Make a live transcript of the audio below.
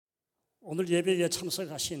오늘 예배에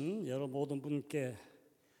참석하신 여러 모든 분께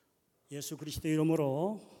예수 그리스도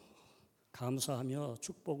이름으로 감사하며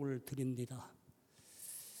축복을 드립니다.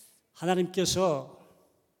 하나님께서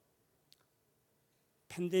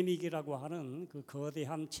팬데믹이라고 하는 그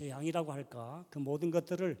거대한 재앙이라고 할까, 그 모든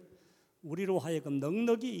것들을 우리로 하여금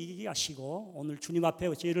넉넉히 이기게 하시고 오늘 주님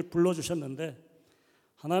앞에 저희를 불러주셨는데,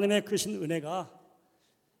 하나님의 크신 은혜가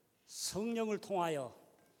성령을 통하여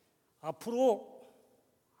앞으로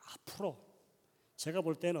제가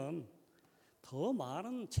볼 때는 더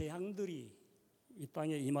많은 재앙들이 이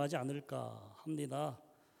땅에 임하지 않을까 합니다.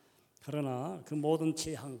 그러나 그 모든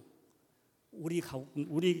재앙 우리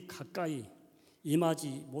가까이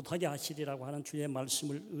임하지 못하게 하시리라고 하는 주의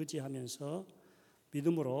말씀을 의지하면서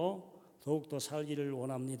믿음으로 더욱더 살기를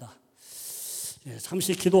원합니다.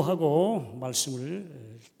 잠시 기도하고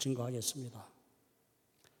말씀을 증거하겠습니다.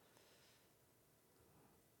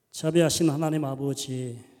 자비하신 하나님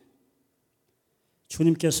아버지,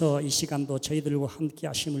 주님께서 이 시간도 저희들과 함께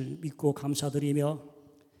하심을 믿고 감사드리며,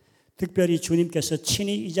 특별히 주님께서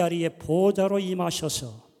친히 이 자리에 보좌로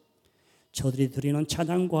임하셔서 저들이 드리는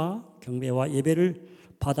찬양과 경배와 예배를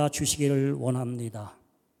받아주시기를 원합니다.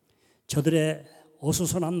 저들의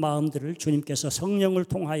어수선한 마음들을 주님께서 성령을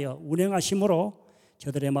통하여 운행하심으로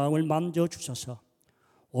저들의 마음을 만져주셔서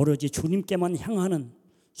오로지 주님께만 향하는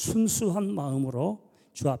순수한 마음으로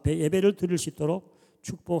주 앞에 예배를 드릴 수 있도록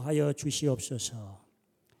축복하여 주시옵소서.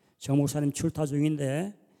 정 목사님 출타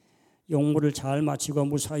중인데 용무를 잘 마치고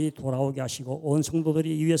무사히 돌아오게 하시고 온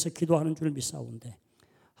성도들이 이 위에서 기도하는 줄 믿사온데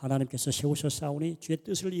하나님께서 세우셨사오니 주의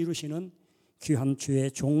뜻을 이루시는 귀한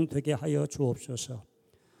주의 종 되게 하여 주옵소서.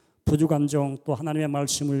 부족한 종 또 하나님의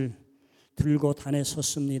말씀을 들고 단에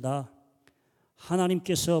섰습니다.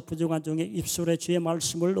 하나님께서 부족한 종의 입술에 주의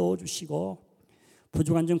말씀을 넣어주시고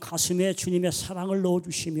부족한 종 가슴에 주님의 사랑을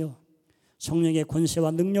넣어주시며 성령의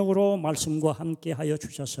권세와 능력으로 말씀과 함께 하여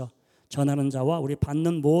주셔서 전하는 자와 우리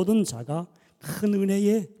받는 모든 자가 큰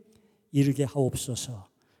은혜에 이르게 하옵소서.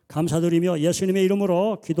 감사드리며 예수님의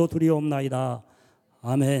이름으로 기도드리옵나이다.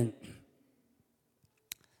 아멘.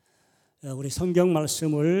 우리 성경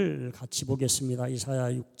말씀을 같이 보겠습니다.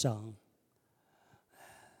 이사야 6장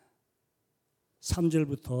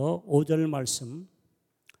 3절부터 5절 말씀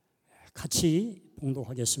같이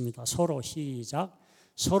봉독하겠습니다. 서로 시작.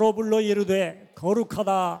 서로 불러 이르되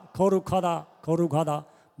거룩하다 거룩하다 거룩하다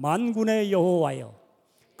만군의 여호와여,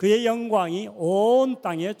 그의 영광이 온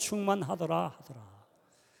땅에 충만하더라 하더라.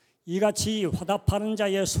 이같이 화답하는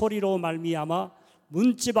자의 소리로 말미암아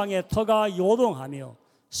문지방의 터가 요동하며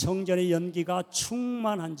성전의 연기가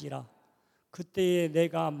충만한지라. 그때에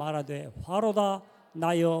내가 말하되 화로다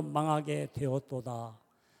나여 망하게 되었도다.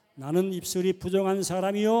 나는 입술이 부정한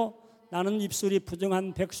사람이요 나는 입술이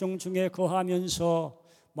부정한 백성 중에 거하면서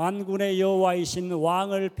만군의 여호와이신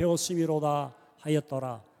왕을 배웠음이로다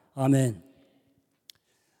하였더라. 아멘.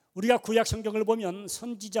 우리가 구약 성경을 보면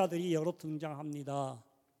선지자들이 여러 등장합니다.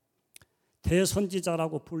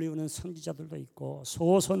 대선지자라고 불리우는 선지자들도 있고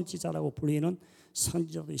소선지자라고 불리는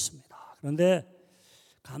선지자도 있습니다. 그런데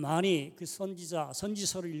가만히 그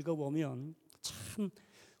선지서를 읽어보면 참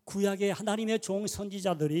구약의 하나님의 종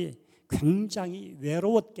선지자들이 굉장히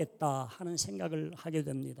외로웠겠다 하는 생각을 하게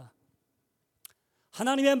됩니다.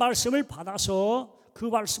 하나님의 말씀을 받아서 그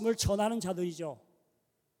말씀을 전하는 자들이죠.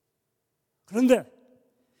 그런데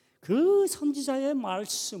그 선지자의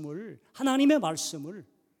말씀을, 하나님의 말씀을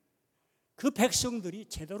그 백성들이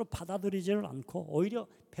제대로 받아들이지를 않고 오히려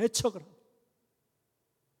배척을 하고,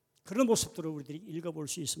 그런 모습들을 우리들이 읽어볼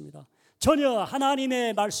수 있습니다. 전혀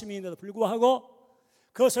하나님의 말씀임에도 불구하고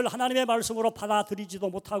그것을 하나님의 말씀으로 받아들이지도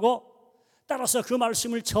못하고 따라서 그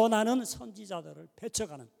말씀을 전하는 선지자들을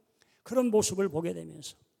배척하는 그런 모습을 보게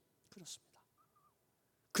되면서 그렇습니다.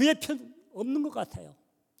 그의 편 없는 것 같아요.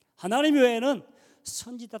 하나님 외에는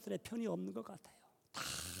선지자들의 편이 없는 것 같아요. 다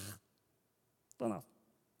떠나.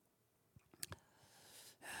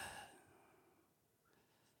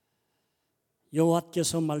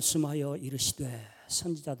 여호와께서 말씀하여 이르시되,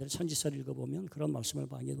 선지자들 선지서를 읽어보면 그런 말씀을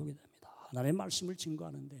많이 보게 됩니다. 하나님의 말씀을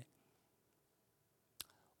증거하는데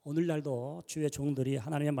오늘날도 주의 종들이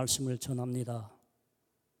하나님의 말씀을 전합니다.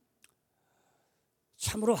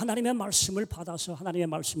 참으로 하나님의 말씀을 받아서 하나님의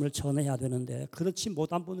말씀을 전해야 되는데 그렇지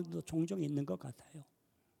못한 분들도 종종 있는 것 같아요.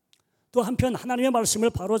 또 한편 하나님의 말씀을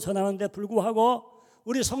바로 전하는데 불구하고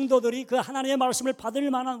우리 성도들이 그 하나님의 말씀을 받을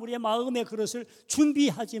만한 우리의 마음의 그릇을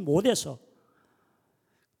준비하지 못해서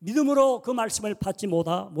믿음으로 그 말씀을 받지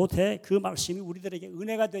못해 그 말씀이 우리들에게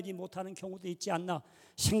은혜가 되지 못하는 경우도 있지 않나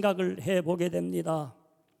생각을 해보게 됩니다.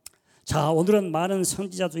 자, 오늘은 많은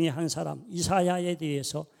선지자 중에 한 사람 이사야에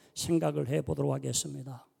대해서 생각을 해보도록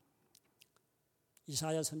하겠습니다.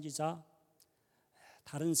 이사야 선지자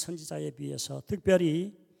다른 선지자에 비해서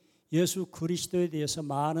특별히 예수 그리스도에 대해서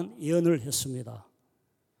많은 예언을 했습니다.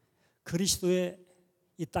 그리스도의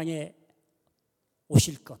이 땅에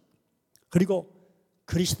오실 것, 그리고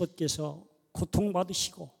그리스도께서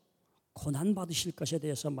고통받으시고 고난받으실 것에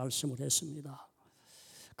대해서 말씀을 했습니다.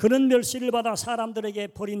 그는 멸시를 받아 사람들에게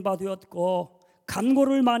버림받았고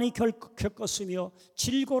간고를 많이 겪었으며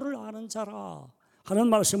질고를 아는 자라 하는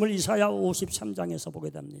말씀을 이사야 53장에서 보게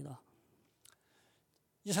됩니다.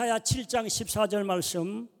 이사야 7장 14절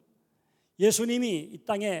말씀, 예수님이 이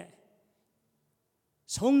땅에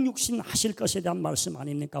성육신 하실 것에 대한 말씀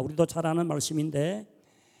아닙니까? 우리도 잘 아는 말씀인데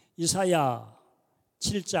이사야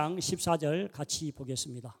 7장 14절 같이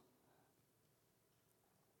보겠습니다.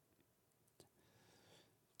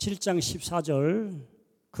 7장 14절,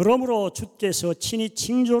 그러므로 주께서 친히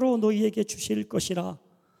징조로 너희에게 주실 것이라.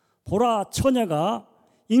 보라, 처녀가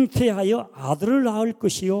잉태하여 아들을 낳을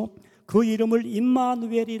것이요 그 이름을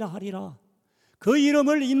임마누엘이라 하리라. 그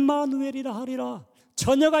이름을 임마누엘이라 하리라.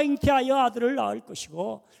 처녀가 잉태하여 아들을 낳을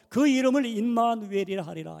것이고 그 이름을 임마누엘이라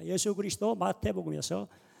하리라. 예수 그리스도 마태복음에서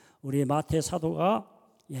우리 마태 사도가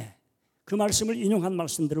그 말씀을 인용한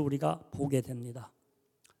말씀들을 우리가 보게 됩니다.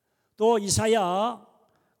 또 이사야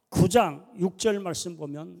 9장 6절 말씀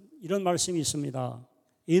보면 이런 말씀이 있습니다.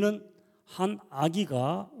 이는 한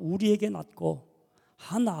아기가 우리에게 낳고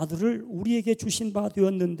한 아들을 우리에게 주신 바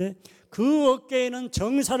되었는데 그 어깨에는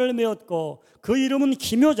정사를 메었고 그 이름은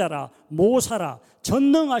기묘자라 모사라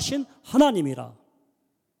전능하신 하나님이라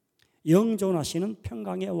영존하시는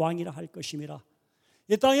평강의 왕이라 할 것임이라.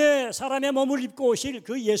 이 땅에 사람의 몸을 입고 오실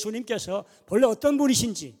그 예수님께서 본래 어떤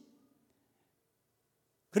분이신지,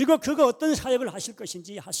 그리고 그가 어떤 사역을 하실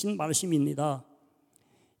것인지 하신 말씀입니다.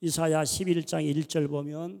 이사야 11장 1절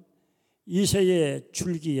보면 이새의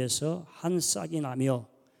줄기에서 한 싹이 나며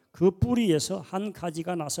그 뿌리에서 한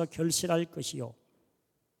가지가 나서 결실할 것이요.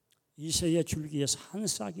 이새의 줄기에서 한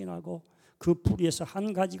싹이 나고 그 뿌리에서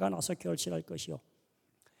한 가지가 나서 결실할 것이요.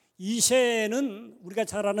 이새는 우리가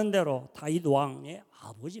잘 아는 대로 다윗 왕의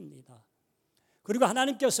아버지입니다. 그리고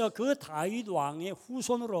하나님께서 그 다윗 왕의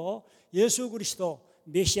후손으로 예수 그리스도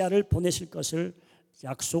메시아를 보내실 것을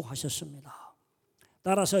약속하셨습니다.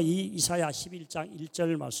 따라서 이 이사야 11장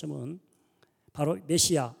 1절 말씀은 바로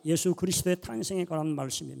메시아 예수 그리스도의 탄생에 관한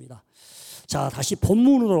말씀입니다. 자, 다시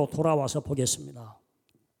본문으로 돌아와서 보겠습니다.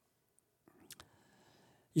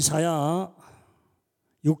 이사야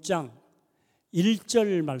 6장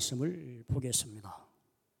 1절 말씀을 보겠습니다.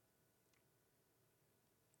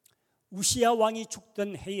 우시야 왕이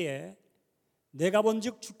죽던 해에 내가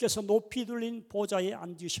본즉 주께서 높이 둘린 보좌에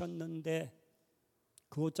앉으셨는데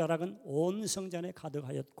그 옷자락은 온 성전에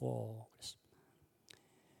가득하였고 그랬습니다.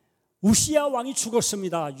 우시야 왕이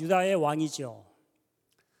죽었습니다. 유다의 왕이죠.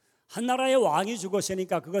 한 나라의 왕이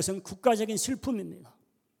죽었으니까 그것은 국가적인 슬픔입니다.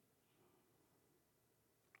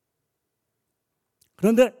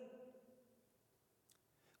 그런데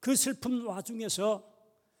그 슬픔 와중에서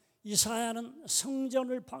이사야는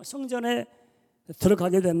성전에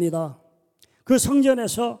들어가게 됩니다. 그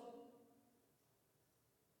성전에서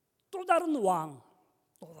또 다른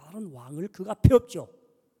왕을 그가 배웠죠.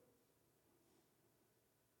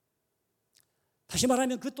 다시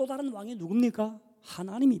말하면 그 또 다른 왕이 누굽니까?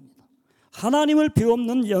 하나님입니다. 하나님을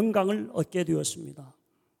배우는 영광을 얻게 되었습니다.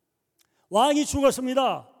 왕이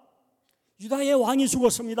죽었습니다. 유다의 왕이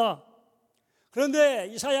죽었습니다. 그런데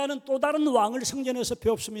이사야는 또 다른 왕을 성전에서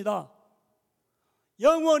배웁니다.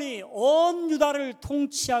 영원히 온 유다를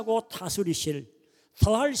통치하고 다스리실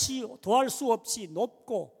더할 수 없이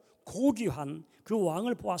높고 고귀한 그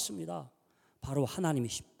왕을 보았습니다. 바로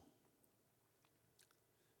하나님이십니다.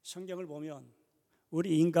 성경을 보면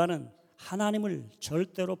우리 인간은 하나님을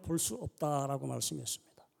절대로 볼 수 없다라고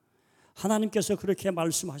말씀했습니다. 하나님께서 그렇게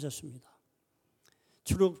말씀하셨습니다.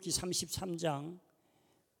 출애굽기 33장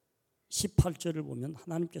 18절을 보면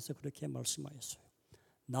하나님께서 그렇게 말씀하셨어요.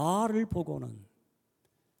 나를 보고는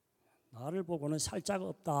살짝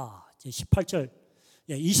없다. 18절,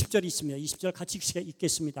 20절 있습니다. 20절 같이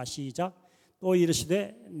읽겠습니다. 시작. 또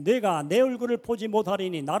이르시되 내가 내 얼굴을 보지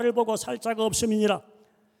못하리니 나를 보고 살짝 없음이니라.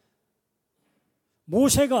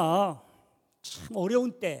 모세가 참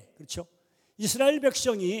어려운 때, 그렇죠? 이스라엘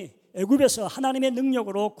백성이 애굽에서 하나님의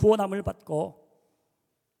능력으로 구원함을 받고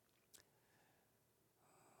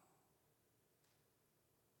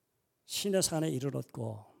시내산에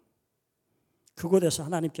이르렀고 그곳에서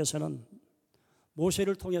하나님께서는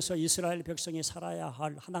모세를 통해서 이스라엘 백성이 살아야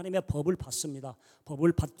할 하나님의 법을 받습니다.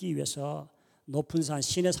 법을 받기 위해서 높은 산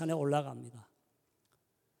시내산에 올라갑니다.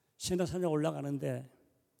 시내산에 올라가는데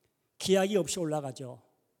기약이 없이 올라가죠.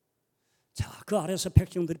 자, 그 아래서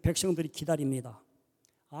백성들이 기다립니다.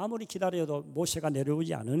 아무리 기다려도 모세가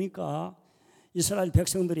내려오지 않으니까 이스라엘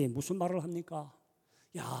백성들이 무슨 말을 합니까?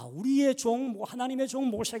 야, 우리의 종, 하나님의 종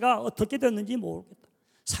모세가 어떻게 됐는지 모르겠다.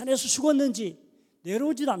 산에서 죽었는지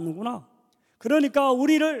내려오지도 않는구나. 그러니까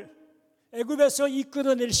우리를 애굽에서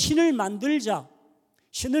이끌어낼 신을 만들자.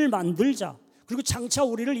 그리고 장차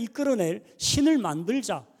우리를 이끌어낼 신을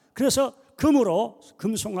만들자. 그래서 금으로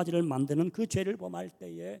금송아지를 만드는 그 죄를 범할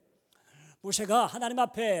때에 모세가 하나님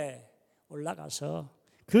앞에 올라가서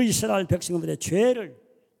그 이스라엘 백성들의 죄를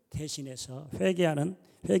대신해서 회개하는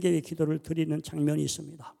회개의 기도를 드리는 장면이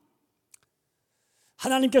있습니다.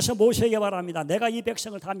 하나님께서 모세에게 말합니다. 내가 이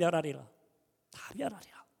백성을 다 멸하리라. 다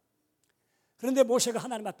멸하리라. 그런데 모세가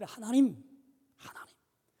하나님 앞에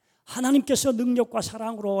하나님께서 능력과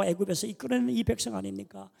사랑으로 애굽에서 이끌어내는 이 백성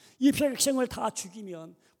아닙니까? 이 백성을 다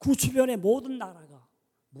죽이면 그 주변의 모든 나라가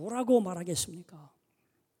뭐라고 말하겠습니까?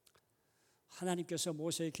 하나님께서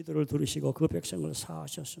모세의 기도를 들으시고 그 백성을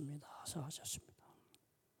사하셨습니다.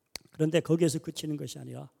 그런데 거기에서 그치는 것이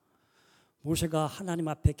아니라 모세가 하나님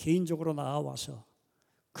앞에 개인적으로 나와서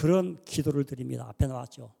그런 기도를 드립니다. 앞에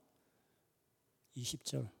나왔죠.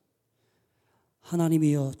 20절.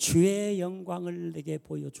 하나님이여 주의 영광을 내게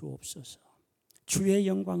보여주옵소서. 주의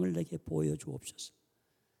영광을 내게 보여주옵소서.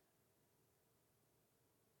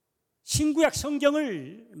 신구약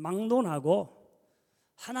성경을 막론하고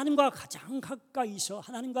하나님과 가장 가까이서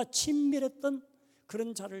하나님과 친밀했던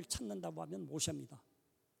그런 자를 찾는다고 하면 모세입니다.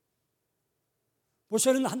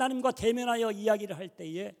 모세는 하나님과 대면하여 이야기를 할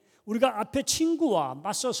때에 우리가 앞에 친구와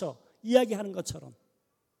맞서서 이야기하는 것처럼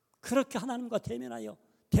그렇게 하나님과 대면하여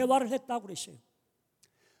대화를 했다고 그랬어요.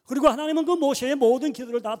 그리고 하나님은 그 모세의 모든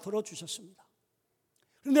기도를 다 들어주셨습니다.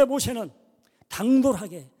 그런데 모세는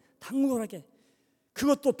당돌하게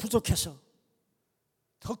그것도 부족해서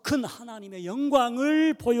더 큰 하나님의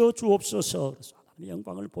영광을 보여주옵소서. 그래서 하나님의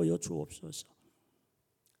영광을 보여주옵소서.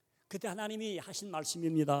 그때 하나님이 하신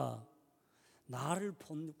말씀입니다. 나를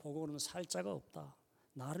보고는 살자가 없다.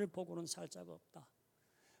 나를 보고는 살자가 없다.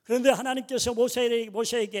 그런데 하나님께서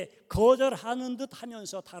모세에게 거절하는 듯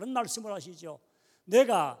하면서 다른 말씀을 하시죠.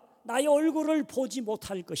 내가 나의 얼굴을 보지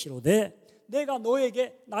못할 것이로되 내가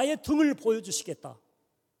너에게 나의 등을 보여주시겠다.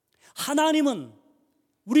 하나님은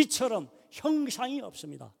우리처럼 형상이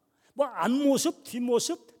없습니다. 뭐 앞모습,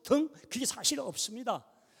 뒷모습, 등 그게 사실 없습니다.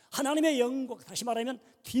 하나님의 영광, 다시 말하면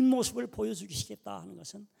뒷모습을 보여주시겠다 하는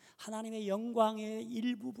것은 하나님의 영광의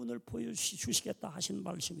일부분을 보여주시겠다 하신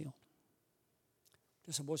말씀이요.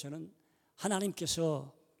 그래서 모세는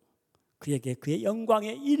하나님께서 그에게 그의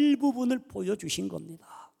영광의 일부분을 보여주신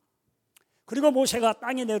겁니다. 그리고 모세가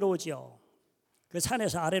땅에 내려오죠. 그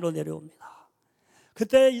산에서 아래로 내려옵니다.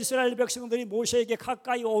 그때 이스라엘 백성들이 모세에게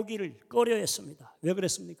가까이 오기를 꺼려했습니다. 왜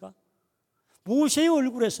그랬습니까? 모세의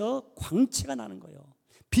얼굴에서 광채가 나는 거예요.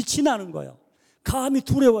 빛이 나는 거예요. 감히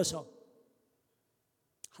두려워서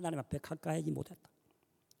하나님 앞에 가까이 하지 못했다.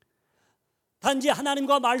 단지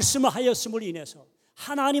하나님과 말씀하였음을 인해서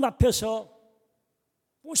하나님 앞에서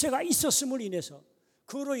모세가 있었음을 인해서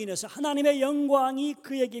그로 인해서 하나님의 영광이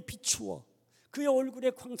그에게 비추어 그의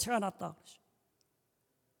얼굴에 광채가 났다.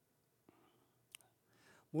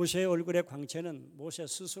 모세의 얼굴의 광채는 모세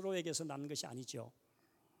스스로에게서 난 것이 아니죠.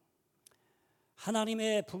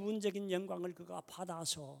 하나님의 부분적인 영광을 그가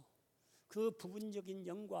받아서 그 부분적인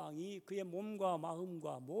영광이 그의 몸과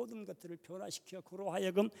마음과 모든 것들을 변화시켜 그로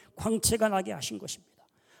하여금 광채가 나게 하신 것입니다.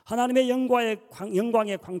 하나님의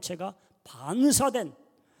영광의 광채가 반사된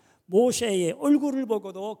모세의 얼굴을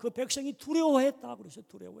보고도 그 백성이 두려워했다. 그래서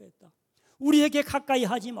두려워했다. 우리에게 가까이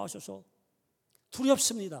하지 마소서.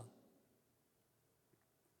 두렵습니다.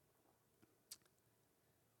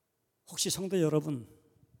 혹시 성도 여러분,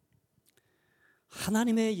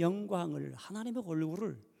 하나님의 영광을, 하나님의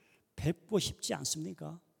얼굴을 뵙고 싶지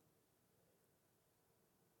않습니까?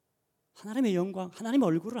 하나님의 영광, 하나님의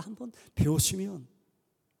얼굴을 한번 배웠으면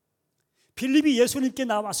빌립이 예수님께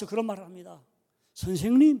나와서 그런 말을 합니다.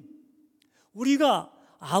 선생님, 우리가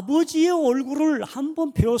아버지의 얼굴을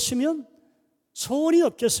한번 배웠으면 소원이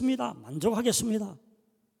없겠습니다. 만족하겠습니다.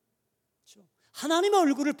 그렇죠? 하나님의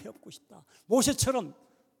얼굴을 배우고 싶다. 모세처럼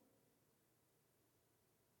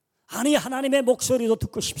아니 하나님의 목소리도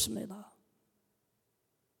듣고 싶습니다.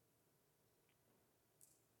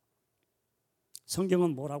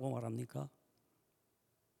 성경은 뭐라고 말합니까?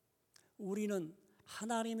 우리는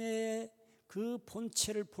하나님의 그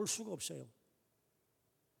본체를 볼 수가 없어요.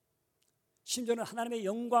 심지어는 하나님의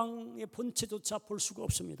영광의 본체조차 볼 수가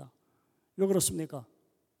없습니다. 왜 그렇습니까?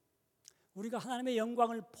 우리가 하나님의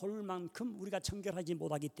영광을 볼 만큼 우리가 정결하지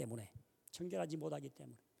못하기 때문에.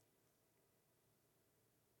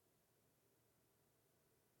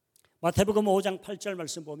 마태복음 5장 8절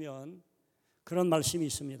말씀 보면 그런 말씀이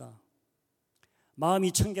있습니다.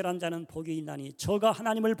 마음이 청결한 자는 복이 있나니 저가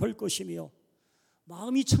하나님을 볼 것이며,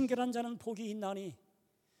 마음이 청결한 자는 복이 있나니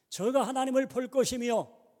저가 하나님을 볼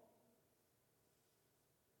것이며,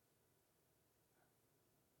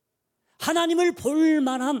 하나님을 볼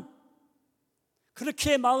만한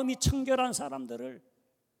그렇게 마음이 청결한 사람들을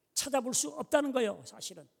찾아볼 수 없다는 거예요.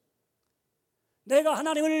 사실은 내가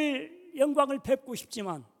하나님을 영광을 뵙고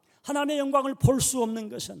싶지만 하나님의 영광을 볼 수 없는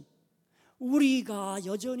것은 우리가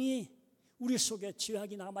여전히 우리 속에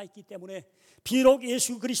죄악이 남아있기 때문에, 비록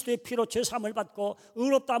예수 그리스도의 피로 죄사함을 받고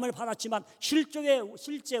의롭다함을 받았지만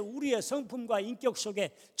실제 우리의 성품과 인격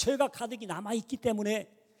속에 죄가 가득히 남아있기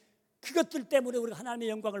때문에 그것들 때문에 우리가 하나님의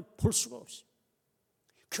영광을 볼 수가 없어요.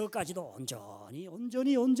 그것까지도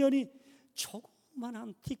온전히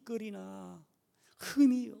조그만한 티끌이나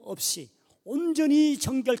흠이 없이 온전히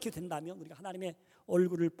정결케 된다면 우리가 하나님의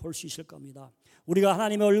얼굴을 볼 수 있을 겁니다. 우리가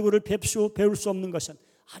하나님의 얼굴을 배울 수 없는 것은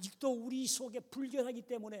아직도 우리 속에 불결하기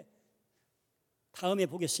때문에, 다음에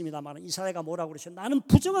보겠습니다만 이사야가 뭐라고 그러셨어요? 나는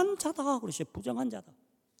부정한 자다 그러셨어요. 부정한 자다.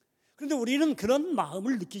 그런데 우리는 그런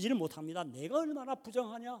마음을 느끼지를 못합니다. 내가 얼마나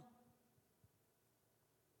부정하냐.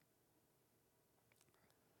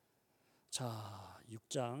 자,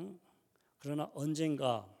 6장. 그러나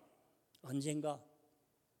언젠가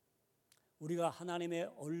우리가 하나님의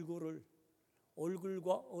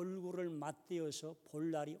얼굴과 얼굴을 맞대어서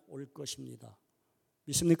볼 날이 올 것입니다.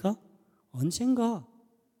 믿습니까? 언젠가.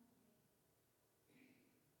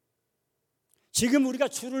 지금 우리가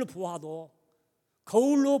주를 보아도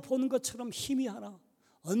거울로 보는 것처럼 희미하나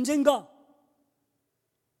언젠가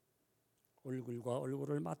얼굴과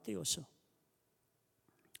얼굴을 맞대어서.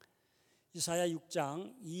 이사야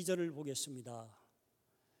 6장 2절을 보겠습니다.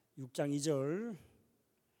 6장 2절.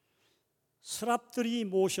 서랍들이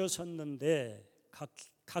모셔 섰는데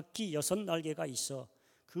각기 6날개가 있어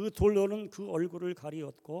그 둘로는 그 얼굴을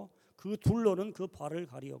가리었고 그 둘로는 그 발을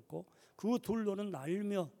가리었고 그 둘로는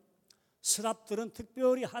날며. 서랍들은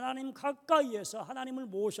특별히 하나님 가까이에서 하나님을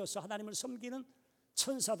모셔서 하나님을 섬기는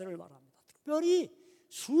천사들을 말합니다. 특별히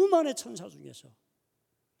수많은 천사 중에서.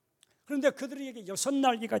 그런데 그들에게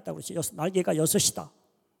 6날개가 있다고 그랬어요. 날개가 6이다.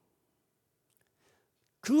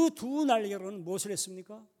 그 2날개로는 무엇을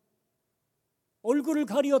했습니까? 얼굴을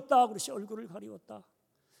가리웠다 그러시. 얼굴을 가리웠다.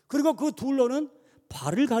 그리고 그 둘로는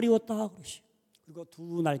발을 가리웠다 그러시. 그리고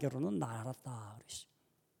 2날개로는 날았다 그러시.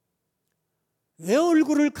 왜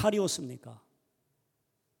얼굴을 가리웠습니까?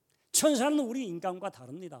 천사는 우리 인간과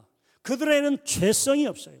다릅니다. 그들에는 죄성이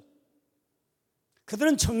없어요.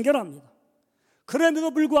 그들은 정결합니다. 그럼에도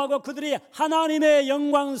불구하고 그들이 하나님의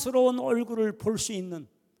영광스러운 얼굴을 볼 수 있는,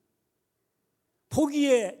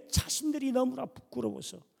 보기에 자신들이 너무나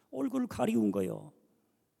부끄러워서 얼굴을 가리운 거예요.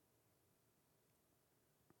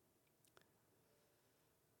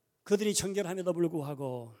 그들이 정결함에도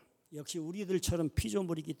불구하고 역시 우리들처럼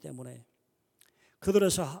피조물이기 때문에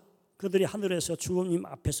그들이 하늘에서 주님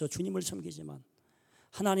앞에서 주님을 섬기지만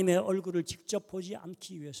하나님의 얼굴을 직접 보지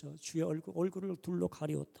않기 위해서 주의 얼굴을 둘로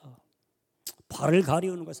가리웠다. 발을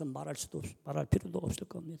가리우는 것은 말할 필요도 없을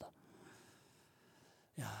겁니다.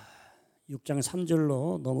 6장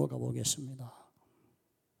 3절로 넘어가 보겠습니다.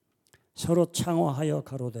 서로 창화하여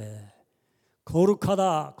가로되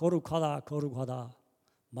거룩하다 거룩하다 거룩하다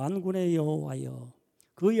만군의 여호와여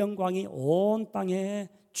그 영광이 온 땅에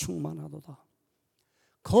충만하도다.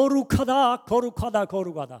 거룩하다 거룩하다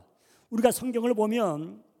거룩하다. 우리가 성경을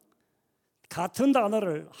보면 같은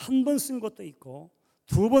단어를 한 번 쓴 것도 있고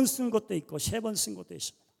 2번 쓴 것도 있고 3번 쓴 것도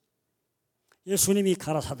있습니다. 예수님이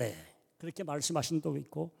가라사대 그렇게 말씀하신 것도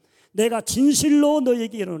있고, 내가 진실로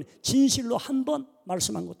너에게 이르노니 진실로 한 번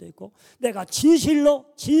말씀한 것도 있고, 내가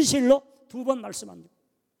진실로 2번 말씀한 것.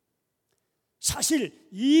 사실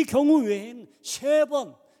이 경우 외에는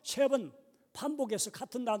 3번 반복해서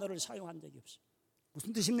같은 단어를 사용한 적이 없어요.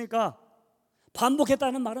 무슨 뜻입니까?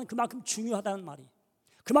 반복했다는 말은 그만큼 중요하다는 말이에요.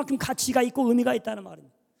 그만큼 가치가 있고 의미가 있다는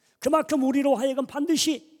말입니다. 그만큼 우리로 하여금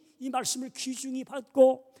반드시 이 말씀을 귀중히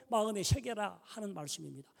받고 마음에 새겨라 하는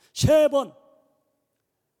말씀입니다. 3번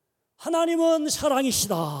하나님은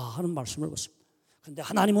사랑이시다 하는 말씀을 받습니다. 그런데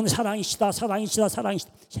하나님은 사랑이시다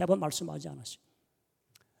 3번 말씀하지 않았어요.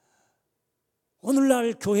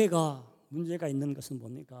 오늘날 교회가 문제가 있는 것은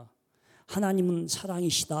뭡니까? 하나님은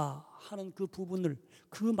사랑이시다 하는 그 부분을,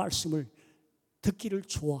 그 말씀을 듣기를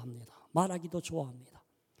좋아합니다. 말하기도 좋아합니다.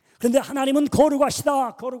 그런데 하나님은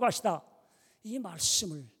거룩하시다 이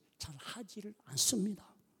말씀을 잘 하지를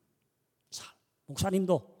않습니다.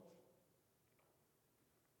 목사님도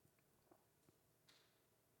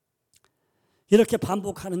이렇게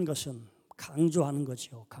반복하는 것은 강조하는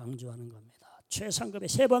거죠. 강조하는 겁니다. 최상급에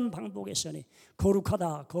 3번 반복했으니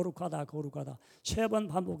거룩하다 거룩하다 거룩하다 3번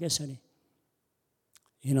반복했으니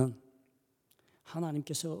이는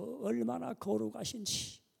하나님께서 얼마나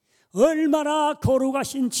거룩하신지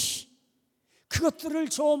그것들을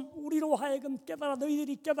좀 우리로 하여금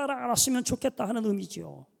너희들이 깨달아 알았으면 좋겠다 하는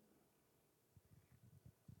의미죠.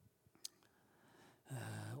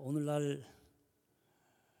 오늘날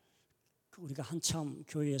우리가 한참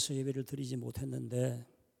교회에서 예배를 드리지 못했는데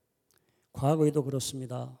과거에도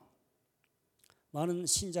그렇습니다. 많은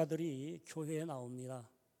신자들이 교회에 나옵니다.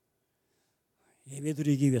 예배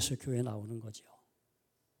드리기 위해서 교회에 나오는 거죠.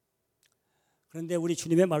 그런데 우리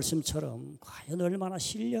주님의 말씀처럼 과연 얼마나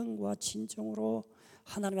신령과 진정으로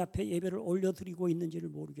하나님 앞에 예배를 올려드리고 있는지를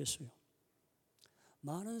모르겠어요.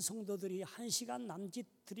 많은 성도들이 1시간 남짓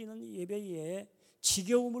드리는 예배에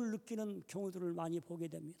지겨움을 느끼는 경우들을 많이 보게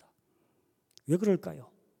됩니다. 왜 그럴까요?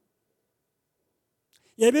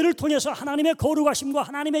 예배를 통해서 하나님의 거룩하심과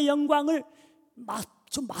하나님의 영광을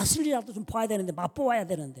좀 맛을이라도 좀 봐야 되는데, 맛보아야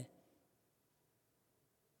되는데,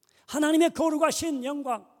 하나님의 거룩하신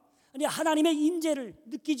영광, 아니 하나님의 임재를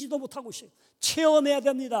느끼지도 못하고 있어요. 체험해야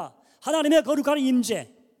됩니다. 하나님의 거룩한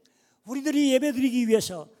임재. 우리들이 예배드리기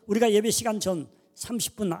위해서 우리가 예배 시간 전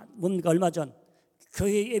 30분 뭔가 얼마 전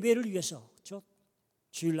교회 예배를 위해서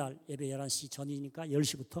주일날 예배 11시 전이니까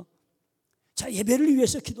 10시부터 자 예배를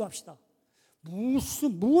위해서 기도합시다.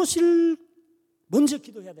 무엇을 먼저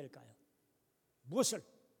기도해야 될까요? 무엇을?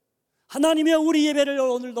 하나님의 우리 예배를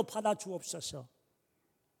오늘도 받아 주옵소서.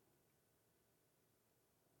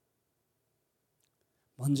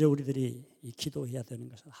 먼저 우리들이 기도해야 되는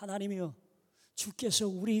것은 하나님이여 주께서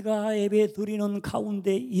우리가 예배 드리는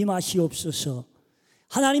가운데 임하시옵소서.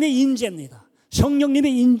 하나님의 임재입니다.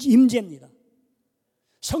 성령님의 임재입니다.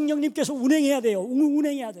 성령님께서 운행해야 돼요.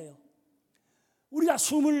 운행해야 돼요. 우리가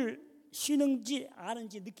숨을 쉬는지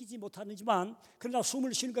아는지 느끼지 못하는지만 그러나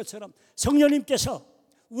숨을 쉬는 것처럼 성령님께서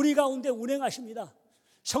우리 가운데 운행하십니다.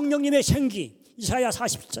 성령님의 생기, 이사야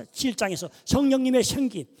 47장에서 성령님의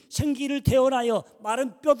생기를 태어나여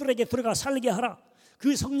마른 뼈들에게 들어가 살게 하라.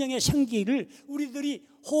 그 성령의 생기를 우리들이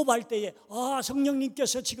호흡할 때에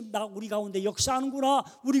성령님께서 지금 우리 가운데 역사하는구나,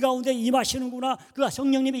 우리 가운데 임하시는구나, 그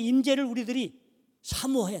성령님의 임재를 우리들이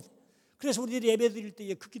사모해야 돼. 그래서 우리들이 예배 드릴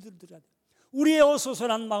때에 그 기도를 드려야 돼. 우리의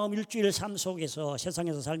어수선한 마음, 일주일 삶 속에서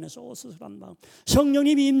세상에서 살면서 어수선한 마음,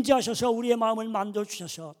 성령님이 임재하셔서 우리의 마음을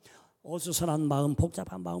만져주셔서 어수선한 마음,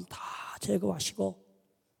 복잡한 마음 다 제거하시고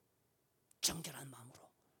정결한 마음으로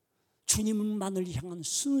주님만을 향한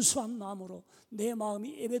순수한 마음으로 내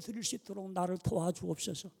마음이 예배 드릴 수 있도록 나를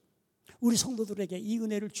도와주옵소서. 우리 성도들에게 이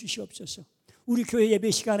은혜를 주시옵소서. 우리 교회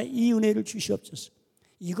예배 시간에 이 은혜를 주시옵소서.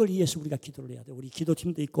 이걸 위해서 우리가 기도를 해야 돼요. 우리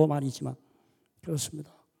기도팀도 있고 많이지만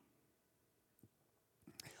그렇습니다.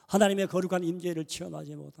 하나님의 거룩한 임재를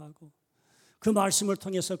체험하지 못하고 그 말씀을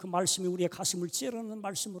통해서 그 말씀이 우리의 가슴을 찌르는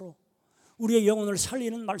말씀으로 우리의 영혼을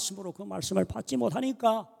살리는 말씀으로 그 말씀을 받지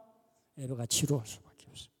못하니까 예배가 지루할 수밖에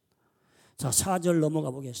없습니다. 자, 4절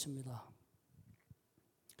넘어가 보겠습니다.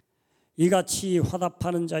 이같이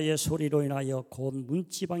화답하는 자의 소리로 인하여 곧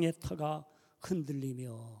문지방의 터가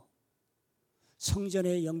흔들리며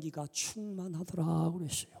성전의 연기가 충만하더라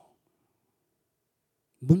그랬어요.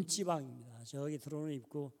 문지방입니다. 저기 들어오는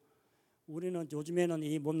입구. 우리는 요즘에는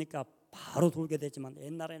이 뭡니까 바로 돌게 되지만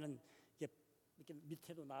옛날에는 이렇게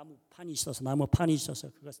밑에도 나무판이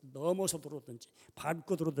있어서 그것을 넘어서 들어오든지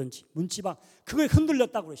밟고 들어오든지 문지방 그걸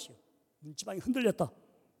흔들렸다고 그랬어요. 문지방이 흔들렸다.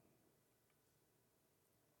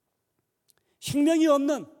 생명이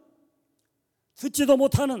없는 듣지도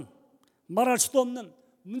못하는 말할 수도 없는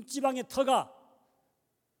문지방의 터가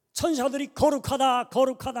천사들이 거룩하다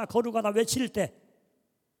거룩하다 거룩하다 외칠 때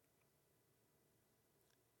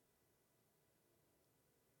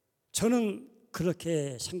저는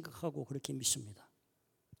그렇게 생각하고 그렇게 믿습니다.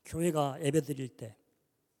 교회가 예배 드릴 때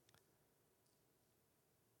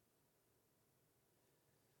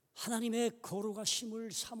하나님의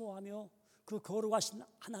거룩하심을 사모하며 그 거룩하신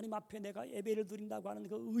하나님 앞에 내가 예배를 드린다고 하는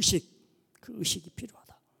그 의식이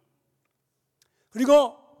필요하다.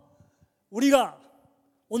 그리고 우리가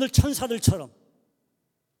오늘 천사들처럼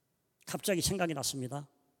갑자기 생각이 났습니다.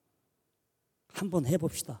 한번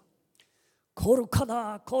해봅시다.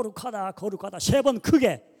 거룩하다 거룩하다 거룩하다 3번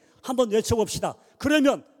크게 한번 외쳐봅시다.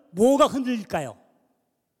 그러면 뭐가 흔들릴까요?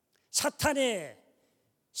 사탄의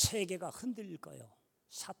세계가 흔들릴 거예요.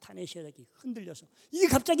 사탄의 세력이 흔들려서 이게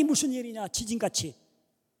갑자기 무슨 일이냐 지진같이.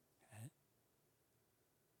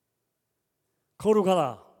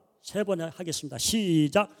 거룩하다 3번 하겠습니다.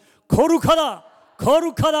 시작. 거룩하다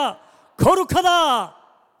거룩하다 거룩하다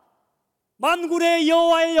만군의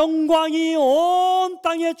여호와의 영광이 온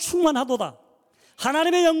땅에 충만하도다.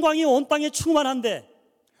 하나님의 영광이 온 땅에 충만한데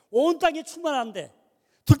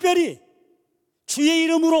특별히 주의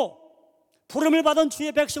이름으로 부름을 받은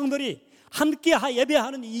주의 백성들이 함께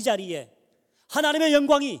예배하는 이 자리에 하나님의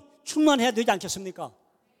영광이 충만해야 되지 않겠습니까?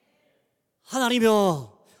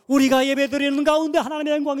 하나님이여, 우리가 예배드리는 가운데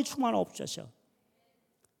하나님의 영광이 충만하옵소서.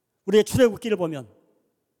 우리의 출애굽기를 보면,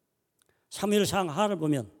 사무엘상 하를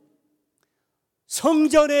보면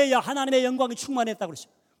성전에 하나님의 영광이 충만했다고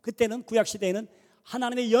그랬어요. 그때는 구약시대에는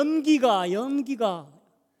하나님의 연기가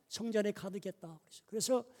성전에 가득했다.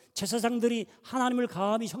 그래서 제사장들이 하나님을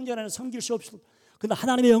감히 성전 안에 섬길 수 없어. 그런데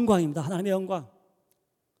하나님의 영광입니다. 하나님의 영광.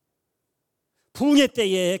 부흥회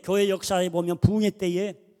때에, 교회 역사에 보면 부흥회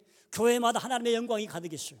때에 교회마다 하나님의 영광이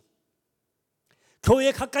가득했어요.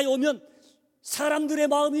 교회에 가까이 오면 사람들의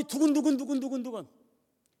마음이 두근두근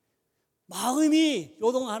마음이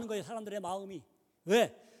요동하는 거예요. 사람들의 마음이.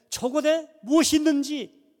 왜? 저곳에 무엇이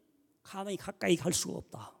있는지 감히 가까이 갈 수가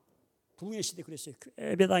없다. 부흥회 시대 그랬어요.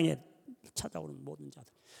 예배당에 찾아오는 모든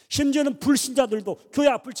자들, 심지어는 불신자들도 교회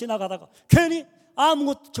앞을 지나가다가 괜히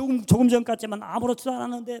조금 전까지만 아무렇지도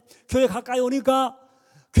않았는데 교회 가까이 오니까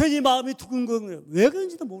괜히 마음이 두근거려요. 왜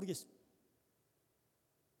그런지도 모르겠어요.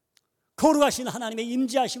 거룩하신 하나님의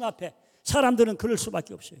임재하심 앞에 사람들은 그럴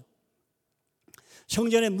수밖에 없어요.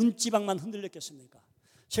 성전의 문지방만 흔들렸겠습니까?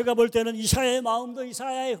 제가 볼 때는 이사야의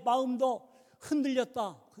마음도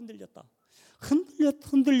흔들렸다.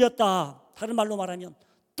 다른 말로 말하면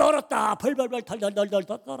떨었다. 벌벌벌 덜덜덜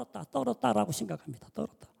떨었다라고 생각합니다.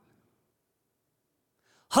 떨었다.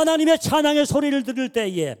 하나님의 찬양의 소리를 들을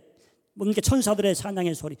때에 뭔가 천사들의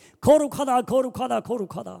찬양의 소리, 거룩하다.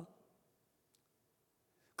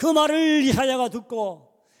 그 말을 이사야가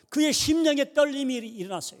듣고 그의 심령에 떨림이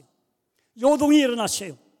일어났어요. 요동이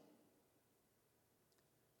일어났어요.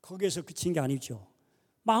 거기에서 그친 게 아니죠.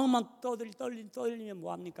 마음만 떨리면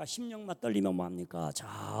뭐합니까? 심령만 떨리면 뭐합니까?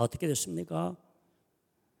 자, 어떻게 됐습니까?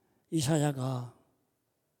 이사야가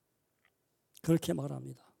그렇게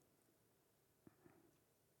말합니다.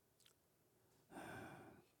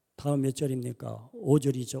 다음 몇 절입니까?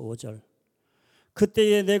 5절이죠. 5절.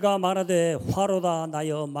 그때에 내가 말하되 화로다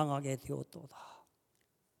나여 망하게 되었도다.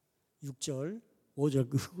 6절 5절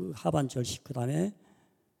그 하반절 그 다음에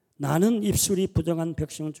나는 입술이 부정한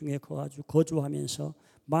백성 중에 거주하면서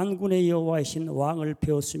만군의 여호와이신 왕을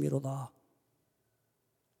배웠음이로다.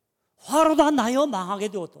 화로다 나여 망하게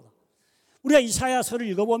되었도다. 우리가 이사야서를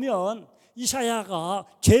읽어보면 이사야가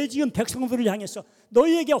죄 지은 백성들을 향해서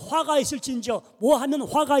너희에게 화가 있을진저, 뭐 하면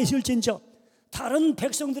화가 있을진저, 다른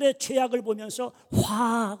백성들의 죄악을 보면서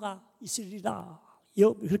화가 있으리라,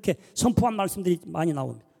 이렇게 선포한 말씀들이 많이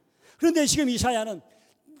나옵니다. 그런데 지금 이사야는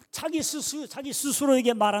자기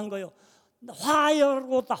스스로에게 말한 거예요.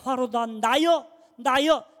 화로다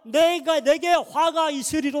나여 내게 화가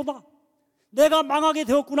있으리로다. 내가 망하게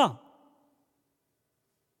되었구나.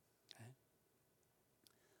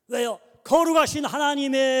 왜요? 거룩하신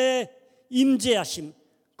하나님의 임재하심,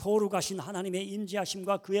 거룩하신 하나님의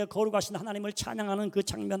임재하심과 그의 거룩하신 하나님을 찬양하는 그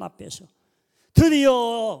장면 앞에서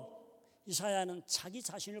드디어 이사야는 자기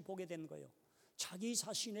자신을 보게 된 거예요. 자기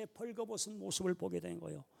자신의 벌거벗은 모습을 보게 된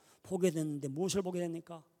거예요. 보게 됐는데 무엇을 보게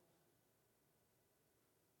됩니까?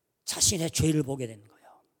 자신의 죄를 보게 되는 거예요.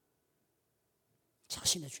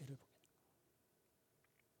 자신의 죄를 보게 되는 거예요.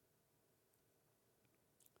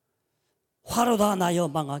 화로다 나여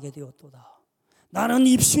망하게 되었도다. 나는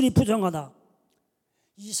입술이 부정하다.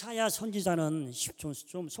 이사야 선지자는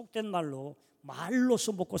좀 속된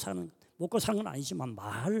말로서 먹고 사는 건 아니지만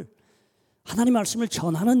하나님의 말씀을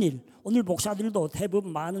전하는 일, 오늘 목사들도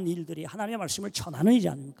대부분 많은 일들이 하나님의 말씀을 전하는 일이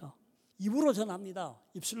아닙니까? 입으로 전합니다.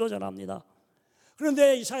 입술로 전합니다.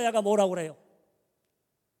 그런데 이사야가 뭐라고 그래요?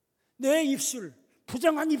 내 입술,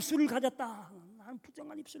 부정한 입술을 가졌다. 나는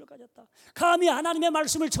부정한 입술을 가졌다. 감히 하나님의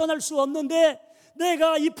말씀을 전할 수 없는데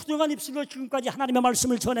내가 이 부정한 입술로 지금까지 하나님의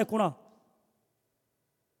말씀을 전했구나.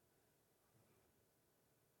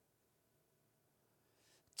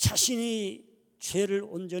 자신이 죄를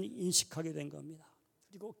온전히 인식하게 된 겁니다.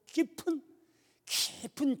 그리고 깊은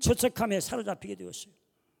죄책감에 사로잡히게 되었어요.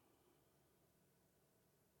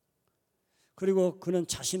 그리고 그는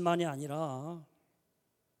자신만이 아니라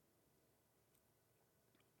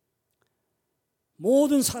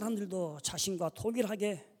모든 사람들도 자신과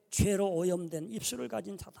동일하게 죄로 오염된 입술을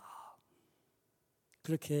가진 자다.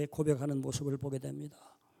 그렇게 고백하는 모습을 보게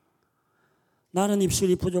됩니다. 나는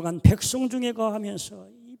입술이 부족한 백성 중에 거하면서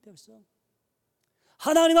이 백성,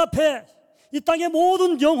 하나님 앞에 이 땅의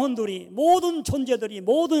모든 영혼들이, 모든 존재들이,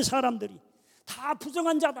 모든 사람들이 다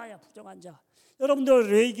부정한 자다야. 부정한 자.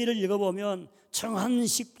 여러분들 레위기를 읽어보면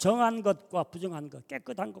정한 것과 부정한 것,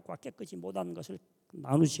 깨끗한 것과 깨끗이 못한 것을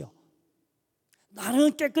나누죠.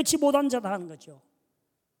 나는 깨끗이 못한 자다 하는 거죠.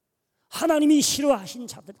 하나님이 싫어하신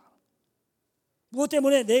자들. 무엇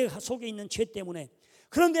때문에? 내 속에 있는 죄 때문에.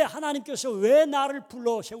 그런데 하나님께서 왜 나를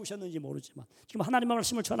불러 세우셨는지 모르지만 지금 하나님의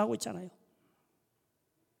말씀을 전하고 있잖아요.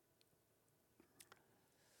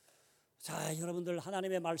 자, 여러분들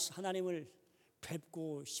하나님의 말씀, 하나님을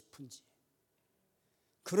뵙고 싶은지,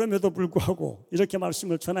 그럼에도 불구하고 이렇게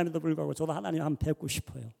말씀을 전함에도 불구하고 저도 하나님 한번 뵙고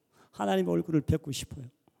싶어요. 하나님의 얼굴을 뵙고 싶어요.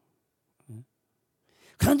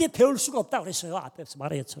 그런데 배울 수가 없다 그랬어요. 앞에서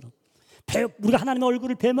말한 것처럼 우리가 하나님의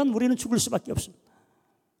얼굴을 뵈면 우리는 죽을 수밖에 없습니다.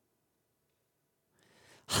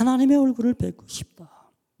 하나님의 얼굴을 뵙고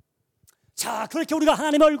싶다. 자, 그렇게 우리가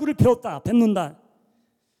하나님의 얼굴을 뵙는다.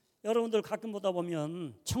 여러분들 가끔 보다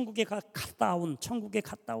보면 천국에 갔다 온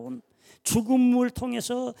죽음을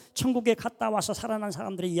통해서 천국에 갔다 와서 살아난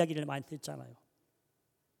사람들의 이야기를 많이 듣잖아요.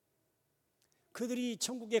 그들이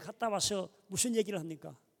천국에 갔다 와서 무슨 얘기를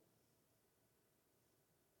합니까?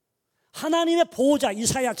 하나님의 보호자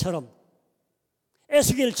이사야처럼,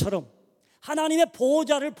 에스겔처럼 하나님의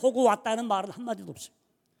보호자를 보고 왔다는 말은 한마디도 없어요.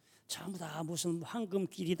 전부 다 무슨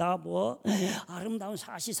황금길이다, 뭐 아름다운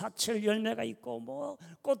사시사철 열매가 있고, 뭐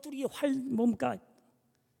꽃들이 뭡니까?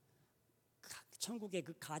 천국의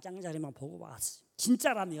그 가장자리만 보고 왔어요.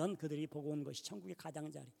 진짜라면 그들이 보고 온 것이 천국의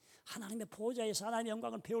가장자리, 하나님의 보호자에서 하나님의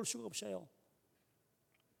영광을 배울 수가 없어요.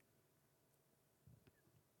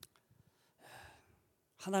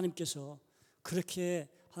 하나님께서 그렇게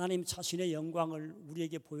하나님 자신의 영광을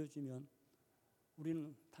우리에게 보여주면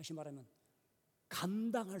우리는 다시 말하면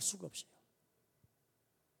감당할 수가 없어요.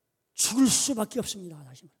 죽을 수밖에 없습니다.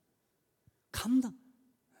 다시 말하면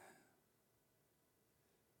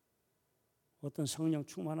어떤 성령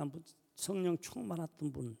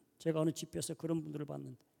충만했던 분, 제가 어느 집회에서 그런 분들을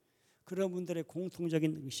봤는데 그런 분들의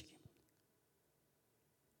공통적인 의식입니다.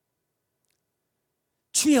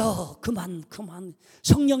 주여 그만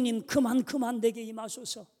성령님 그만 내게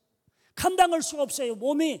임하소서. 감당할 수가 없어요.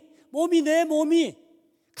 내 몸이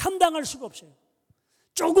감당할 수가 없어요.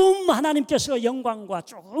 조금 하나님께서 영광과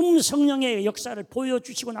조금 성령의 역사를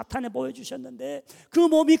보여주시고 나타내 보여주셨는데 그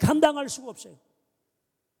몸이 감당할 수가 없어요.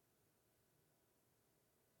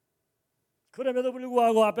 그럼에도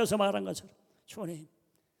불구하고 앞에서 말한 것처럼 주님,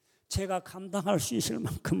 제가 감당할 수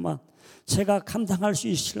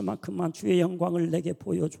있을 만큼만 주의 영광을 내게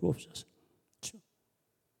보여주옵소서.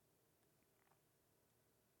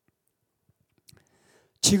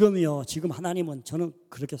 지금 하나님은, 저는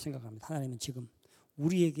그렇게 생각합니다. 하나님은 지금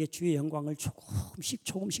우리에게 주의 영광을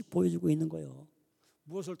조금씩 보여주고 있는 거예요.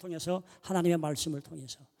 무엇을 통해서? 하나님의 말씀을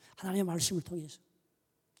통해서. 하나님이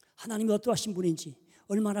어떠하신 분인지,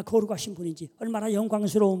 얼마나 거룩하신 분인지, 얼마나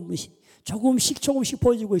영광스러운 분인지 조금씩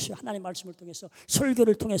보여주고 있어요. 하나님의 말씀을 통해서,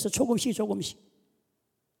 설교를 통해서 조금씩.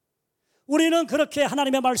 우리는 그렇게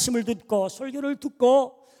하나님의 말씀을 듣고 설교를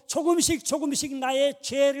듣고 조금씩 나의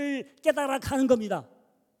죄를 깨달아가는 겁니다.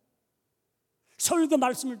 설교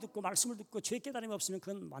말씀을 듣고 죄 깨달음이 없으면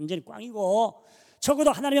그건 완전히 꽝이고,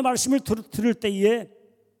 적어도 하나님의 말씀을 들을 때에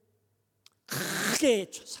크게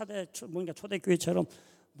초대교회처럼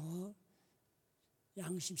뭐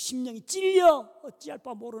양심 심령이 찔려 어찌할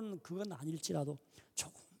바 모르는 그건 아닐지라도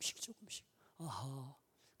조금씩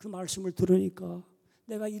그 말씀을 들으니까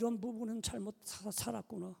내가 이런 부분은 잘못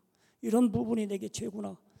살았구나, 이런 부분이 내게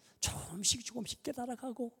죄구나, 조금씩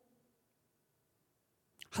깨달아가고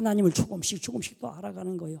하나님을 조금씩 또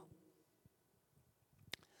알아가는 거예요.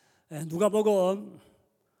 누가복음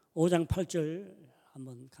 5장 8절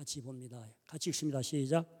한번 같이 봅니다. 같이 읽습니다.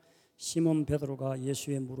 시작. 시몬 베드로가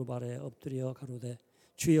예수의 무릎 아래 엎드려 가로되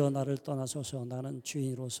주여 나를 떠나소서, 나는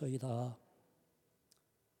주인으로서이다.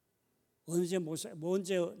 언제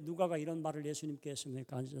누가가 이런 말을 예수님께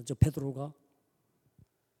했습니까? 저 베드로가.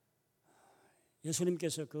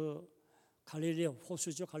 예수님께서 그 갈릴리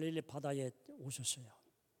호수죠, 갈릴리 바다에 오셨어요.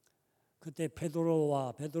 그때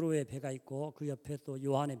베드로의 배가 있고 그 옆에 또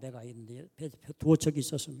요한의 배가 있는데 두 척이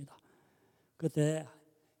있었습니다. 그때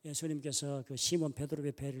예수님께서 그 시몬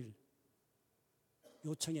베드로의 배를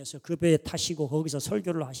요청해서 그 배에 타시고 거기서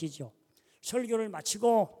설교를 하시죠. 설교를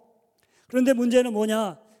마치고, 그런데 문제는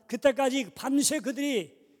뭐냐? 그때까지 밤새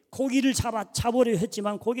그들이 고기를 잡으려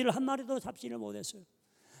했지만 고기를 한 마리도 잡지를 못했어요.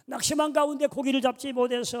 낙심한 가운데 고기를 잡지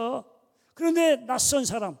못해서, 그런데 낯선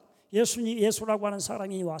사람, 예수라고 하는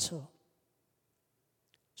사람이 와서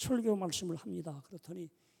설교 말씀을 합니다. 그렇더니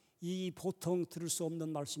이 보통 들을 수 없는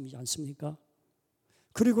말씀이지 않습니까?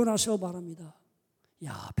 그리고 나서 말합니다.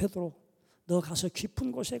 야 베드로, 너 가서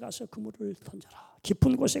깊은 곳에 가서 그물을 던져라.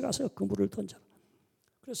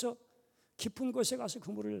 그래서 깊은 곳에 가서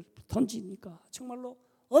그물을 던지니까 정말로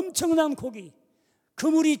엄청난 고기,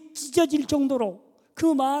 그물이 찢어질 정도로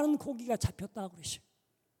그 많은 고기가 잡혔다고 그러죠.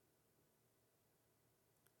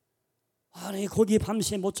 아니 고기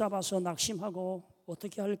밤새 못 잡아서 낙심하고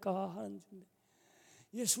어떻게 할까 하는 중에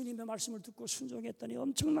예수님의 말씀을 듣고 순종했더니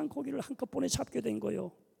엄청난 고기를 한꺼번에 잡게 된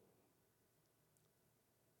거예요.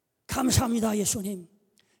 감사합니다 예수님.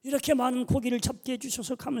 이렇게 많은 고기를 잡게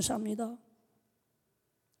해주셔서 감사합니다.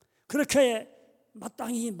 그렇게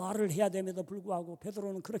마땅히 말을 해야 됨에도 불구하고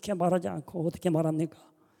베드로는 그렇게 말하지 않고 어떻게 말합니까?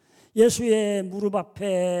 예수의 무릎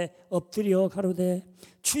앞에 엎드려 가로되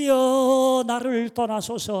주여 나를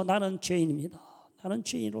떠나소서 나는 죄인입니다. 나는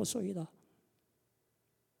죄인으로소이다.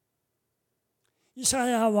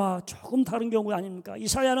 이사야와 조금 다른 경우 아닙니까?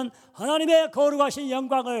 이사야는 하나님의 거룩하신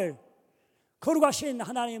영광을 거룩하신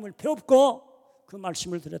하나님을 배웠고 그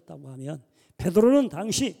말씀을 들었다고 하면 베드로는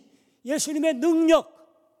당시 예수님의 능력,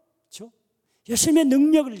 그렇죠? 예수님의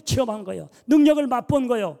능력을 체험한 거예요. 능력을 맛본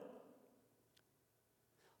거예요.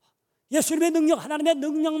 예수님의 능력, 하나님의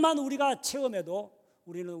능력만 우리가 체험해도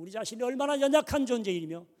우리는 우리 자신이 얼마나 연약한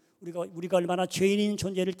존재이며 우리가 얼마나 죄인인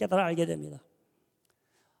존재를 깨달아 알게 됩니다.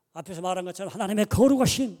 앞에서 말한 것처럼 하나님의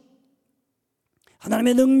거룩하심,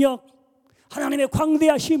 하나님의 능력, 하나님의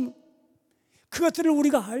광대하심, 그것들을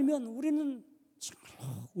우리가 알면 우리는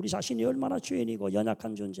정말 우리 자신이 얼마나 죄인이고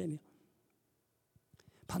연약한 존재며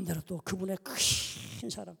반대로 또 그분의 크신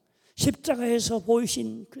사랑, 십자가에서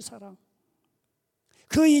보이신 그 사랑,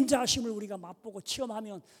 그 인자하심을 우리가 맛보고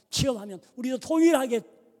체험하면 우리도 동일하게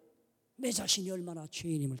내 자신이 얼마나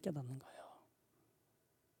죄인임을 깨닫는 거예요.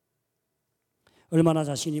 얼마나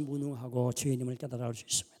자신이 무능하고 죄인임을 깨달아 알 수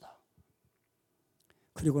있습니다.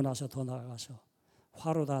 그리고 나서 더 나아가서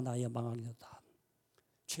화로다 나의 망하리로다.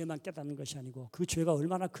 죄만 깨닫는 것이 아니고 그 죄가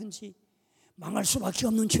얼마나 큰지 망할 수밖에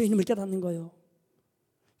없는 죄인임을 깨닫는 거예요.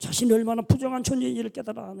 자신이 얼마나 부정한 존재인지를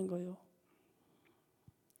깨달아 하는 거예요.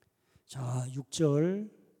 자,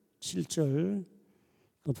 6절, 7절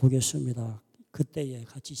보겠습니다. 그때에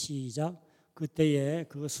같이 시작. 그때에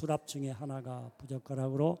그 수랍 중에 하나가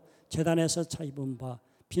부젓가락으로 제단에서 차입은 바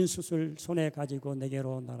빈숯을 손에 가지고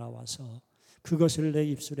내게로 날아와서 그것을 내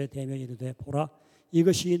입술에 대며 이르되 보라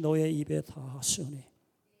이것이 너의 입에 닿았으니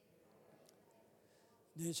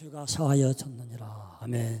내 죄가 사하여졌느니라.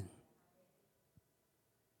 아멘.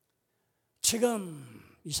 지금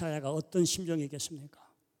이사야가 어떤 심정이겠습니까?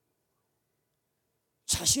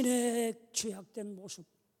 자신의 죄악된 모습,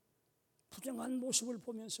 부정한 모습을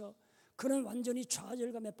보면서 그는 완전히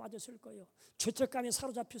좌절감에 빠졌을 거예요. 죄책감에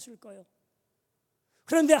사로잡혔을 거예요.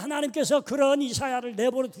 그런데 하나님께서 그런 이사야를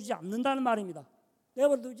내버려 두지 않는다는 말입니다.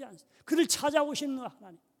 내버려 두지 않습니다. 그를 찾아오시는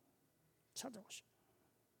하나님. 찾아오시는.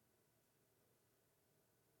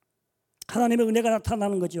 하나님의 은혜가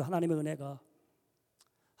나타나는 거죠. 하나님의 은혜가.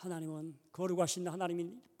 하나님은 거룩하신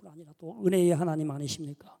하나님일 뿐 아니라 또 은혜의 하나님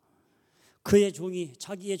아니십니까? 그의 종이,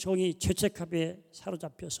 자기의 종이 죄책감에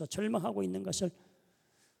사로잡혀서 절망하고 있는 것을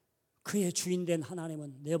그의 주인된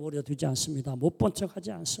하나님은 내버려 두지 않습니다. 못 본 척하지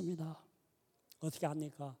않습니다. 어떻게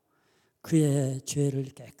합니까? 그의 죄를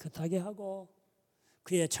깨끗하게 하고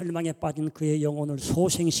그의 절망에 빠진 그의 영혼을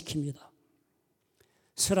소생시킵니다.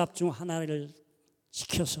 서랍 중 하나를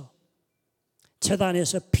시켜서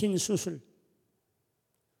제단에서 핀 숯을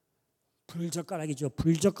불젓가락이죠.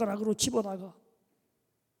 불젓가락으로 집어다가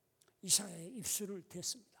이사야의 입술을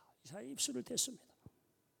댔습니다. 이사야의 입술을 댔습니다.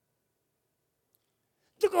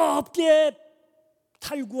 뜨겁게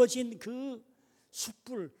달구어진 그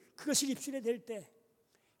숯불, 그것을 입술에 댈 때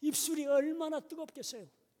입술이 얼마나 뜨겁겠어요.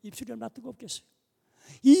 입술이 얼마나 뜨겁겠어요.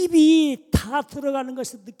 입이 다 들어가는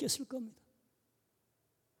것을 느꼈을 겁니다.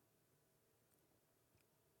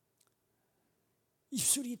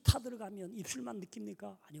 입술이 타 들어가면 입술만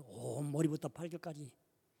느낍니까? 아니, 온 머리부터 발끝까지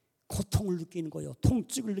고통을 느끼는 거예요.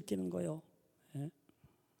 통증을 느끼는 거예요. 예?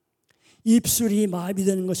 입술이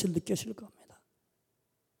마비되는 것을 느꼈을 겁니다.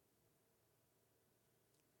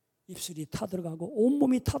 입술이 타들어가고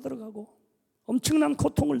온몸이 타들어가고 엄청난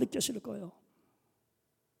고통을 느꼈을 거예요.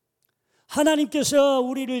 하나님께서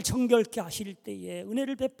우리를 정결케 하실 때에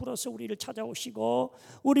은혜를 베풀어서 우리를 찾아오시고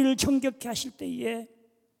우리를 정결케 하실 때에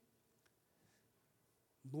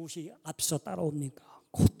무엇이 앞서 따라옵니까?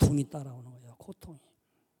 고통이 따라오는 거예요. 고통이.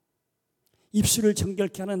 입술을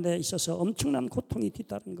정결케 하는 데 있어서 엄청난 고통이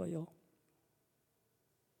뒤따른 거예요.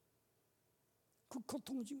 그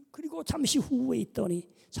고통 중 그리고 잠시 후에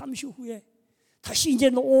다시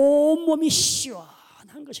이제는 온몸이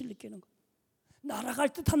시원한 것을 느끼는 거예요. 날아갈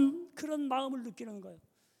듯한 그런 마음을 느끼는 거예요.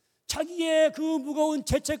 자기의 그 무거운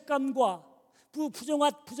죄책감과 그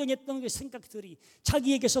부정했던 그 생각들이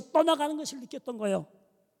자기에게서 떠나가는 것을 느꼈던 거예요.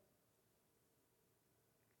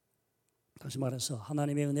 다시 말해서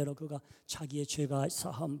하나님의 은혜로 그가 자기의 죄가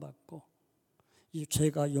사함받고 이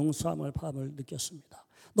죄가 용서함을 받음을 느꼈습니다.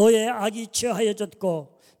 너의 악이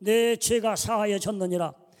제하여졌고 내 죄가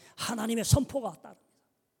사하여졌느니라. 하나님의 선포가 따릅니다.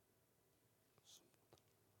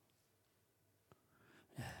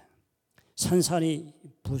 산산이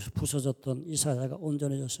부서졌던 이사야가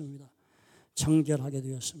온전해졌습니다. 정결하게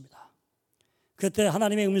되었습니다. 그때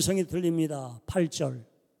하나님의 음성이 들립니다. 8절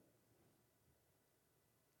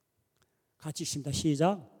같이 읽습니다.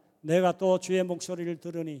 시작. 내가 또 주의 목소리를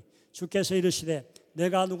들으니 주께서 이르시되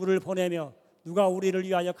내가 누구를 보내며 누가 우리를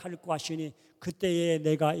위하여 갈고 하시니 그때에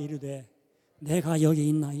내가 이르되 내가 여기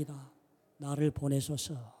있나이다. 나를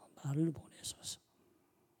보내소서. 나를 보내소서.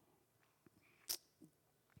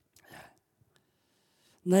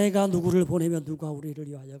 내가 누구를 보내며 누가 우리를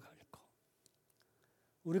위하여 갈고.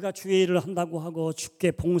 우리가 주의 일을 한다고 하고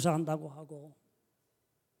주께 봉사한다고 하고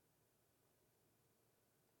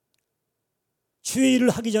주의 일을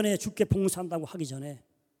하기 전에 주께 봉사한다고 하기 전에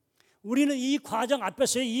우리는 이 과정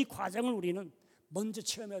앞에서의 이 과정을 우리는 먼저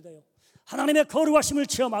체험해야 돼요. 하나님의 거룩하심을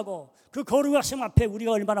체험하고 그 거룩하심 앞에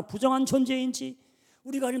우리가 얼마나 부정한 존재인지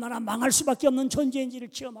우리가 얼마나 망할 수밖에 없는 존재인지를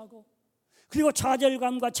체험하고 그리고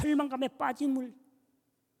좌절감과 절망감에 빠짐을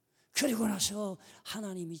그리고 나서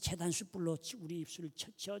하나님이 재단숯불로 우리 입술을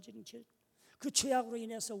저지른 그 죄악으로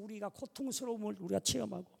인해서 우리가 고통스러움을 우리가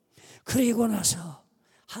체험하고 그리고 나서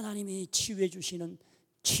하나님이 치유해 주시는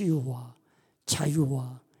치유와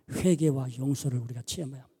자유와 회개와 용서를 우리가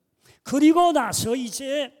체험해야 합니다. 그리고 나서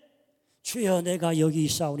이제 주여 내가 여기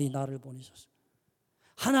있사오니 나를 보내소서.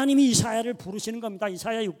 하나님이 이사야를 부르시는 겁니다.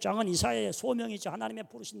 이사야 6장은 이사야의 소명이죠. 하나님의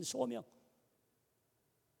부르신 소명.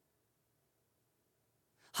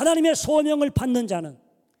 하나님의 소명을 받는 자는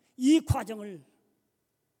이 과정을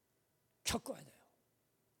겪어야 돼요.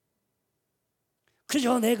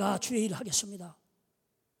 그저 내가 주의 일을 하겠습니다.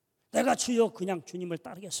 내가 주여 그냥 주님을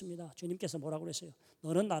따르겠습니다. 주님께서 뭐라고 그랬어요?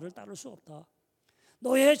 너는 나를 따를 수 없다.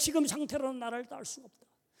 너의 지금 상태로는 나를 따를 수 없다.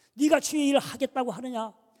 네가 주의 일을 하겠다고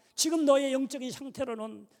하느냐? 지금 너의 영적인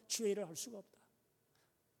상태로는 주의 일을 할 수가 없다.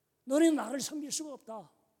 너는 나를 섬길 수가 없다.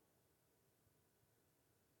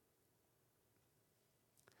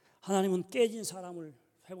 하나님은 깨진 사람을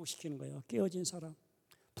회복시키는 거예요. 깨어진 사람,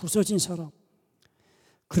 부서진 사람,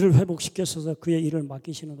 그를 회복시켜서 그의 일을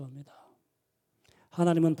맡기시는 겁니다.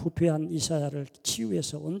 하나님은 부패한 이사야를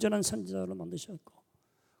치유해서 온전한 선지자로 만드셨고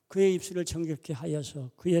그의 입술을 정결케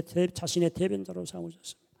하여서 그의 자신의 대변자로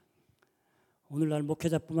삼으셨습니다. 오늘날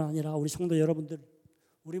목회자뿐만 아니라 우리 성도 여러분들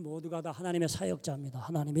우리 모두가 다 하나님의 사역자입니다.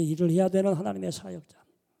 하나님의 일을 해야 되는 하나님의 사역자,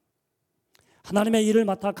 하나님의 일을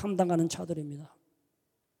맡아 감당하는 자들입니다.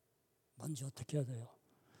 먼저 어떻게 해야 돼요?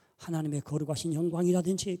 하나님의 거룩하신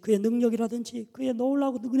영광이라든지 그의 능력이라든지 그의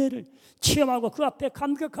놀라운 은혜를 체험하고 그 앞에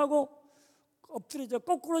감격하고 엎드려져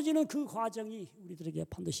거꾸러지는 그 과정이 우리들에게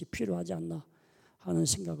반드시 필요하지 않나 하는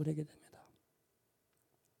생각을 하게 됩니다.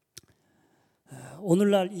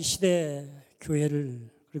 오늘날 이 시대 교회를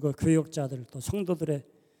그리고 교역자들 또 성도들의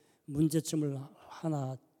문제점을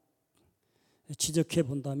하나 지적해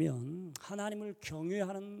본다면 하나님을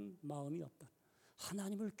경외하는 마음이 없다.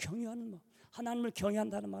 하나님을 경외하는 마음. 하나님을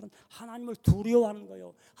경외한다는 말은 하나님을 두려워하는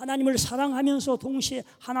거예요. 하나님을 사랑하면서 동시에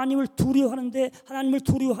하나님을 두려워하는데 하나님을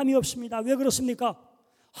두려워함이 없습니다. 왜 그렇습니까?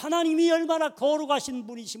 하나님이 얼마나 거룩하신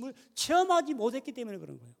분이심을 체험하지 못했기 때문에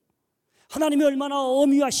그런 거예요. 하나님이 얼마나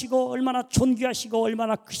엄위하시고 얼마나 존귀하시고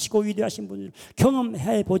얼마나 크시고 위대하신 분을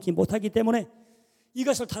경험해 보지 못하기 때문에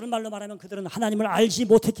이것을 다른 말로 말하면 그들은 하나님을 알지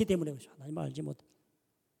못했기 때문에 그렇죠. 하나님을 알지 못해.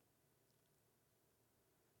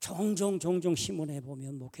 종종 신문에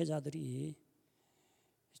보면 목회자들이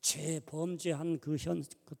범죄한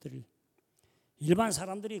것들을 일반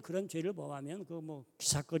사람들이 그런 죄를 범하면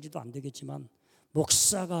기사거리도 안 되겠지만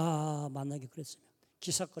목사가 만나게 그랬으면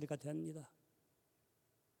기사거리가 됩니다.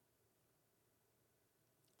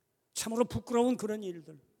 참으로 부끄러운 그런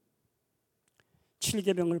일들.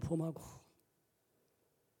 7계명을 범하고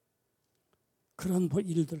그런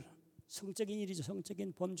일들, 성적인 일이죠.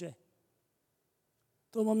 성적인 범죄.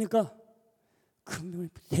 또 뭡니까?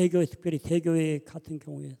 대교회, 특별히 대교회 같은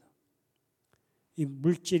경우에 이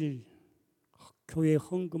물질, 교회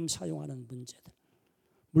헌금 사용하는 문제들,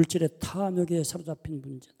 물질의 탐욕에 사로잡힌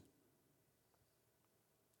문제들.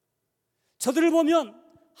 저들을 보면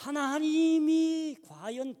하나님이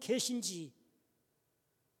과연 계신지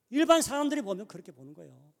일반 사람들이 보면 그렇게 보는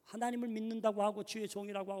거예요. 하나님을 믿는다고 하고 주의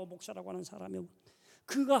종이라고 하고 목사라고 하는 사람이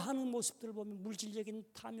그가 하는 모습들을 보면 물질적인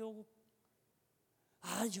탐욕,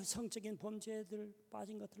 아주 성적인 범죄들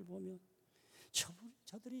빠진 것들을 보면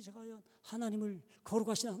저들이 과연 하나님을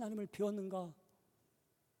거룩하신 하나님을 배웠는가?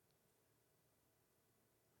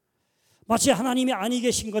 마치 하나님이 아니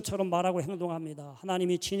계신 것처럼 말하고 행동합니다.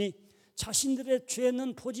 하나님이 친히 자신들의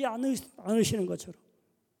죄는 보지 않으시는 것처럼,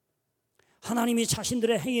 하나님이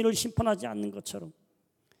자신들의 행위를 심판하지 않는 것처럼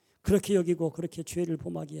그렇게 여기고 그렇게 죄를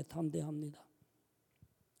범하기에 담대합니다.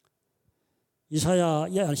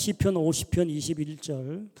 시편 50편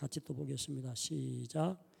 21절 같이 또 보겠습니다.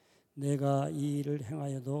 시작. 내가 이 일을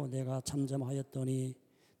행하여도 내가 잠잠하였더니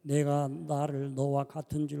내가 나를 너와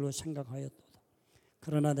같은 줄로 생각하였도다.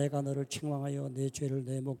 그러나 내가 너를 책망하여 내 죄를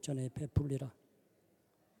내 목전에 베풀리라.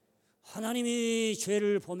 하나님이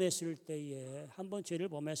죄를 범했을 때에, 한번 죄를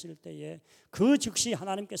범했을 때에 그 즉시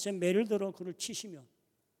하나님께서 매를 들어 그를 치시면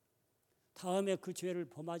다음에 그 죄를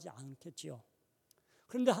범하지 않겠지요.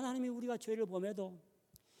 그런데 하나님이 우리가 죄를 범해도,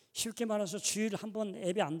 쉽게 말해서 주일 한번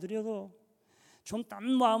예배 안 드려도 좀 딴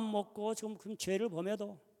마음 먹고 좀 그 죄를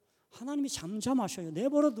범해도 하나님이 잠잠하셔요.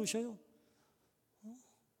 내버려 두셔요.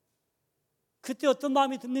 그때 어떤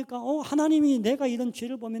마음이 듭니까? 하나님이 내가 이런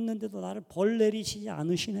죄를 범했는데도 나를 벌 내리시지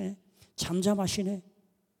않으시네. 잠잠하시네.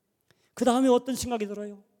 그 다음에 어떤 생각이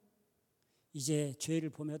들어요? 이제 죄를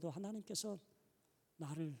범해도 하나님께서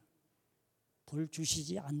나를 벌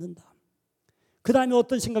주시지 않는다. 그 다음에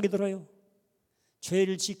어떤 생각이 들어요?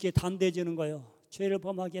 죄를 짓기에 담대해지는 거예요. 죄를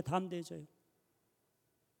범하기에 담대해져요.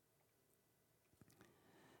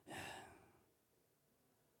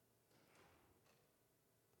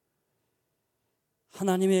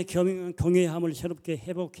 하나님의 경외함을 새롭게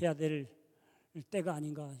회복해야 될 때가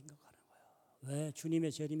아닌가 생각하는 거예요. 왜?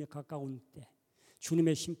 주님의 재림이 가까운 때,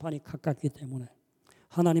 주님의 심판이 가깝기 때문에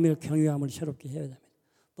하나님의 경외함을 새롭게 해야 됩니다.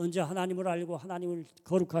 먼저 하나님을 알고 하나님을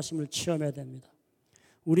거룩하심을 체험해야 됩니다.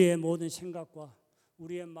 우리의 모든 생각과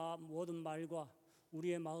우리의 모든 말과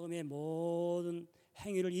우리의 마음의 모든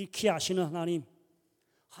행위를 익히 아시는 하나님,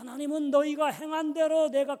 하나님은 너희가 행한 대로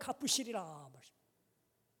내가 갚으시리라.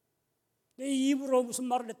 내 입으로 무슨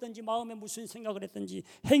말을 했든지 마음에 무슨 생각을 했든지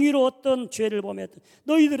행위로 어떤 죄를 범했든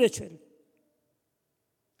너희들의 죄를,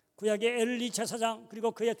 구약의 엘리 제사장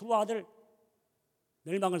그리고 그의 두 아들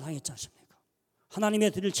멸망을 당했지 않습니까? 하나님의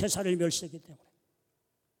드릴 제사를 멸시했기 때문에.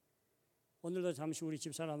 오늘도 잠시 우리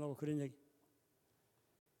집사람하고 그런 얘기,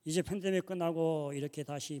 이제 팬데믹 끝나고 이렇게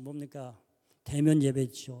다시 뭡니까? 대면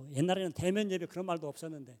예배죠. 옛날에는 대면 예배 그런 말도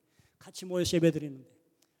없었는데 같이 모여서 예배 드리는데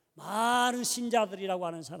많은 신자들이라고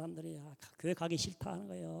하는 사람들이 교회 가기 싫다 하는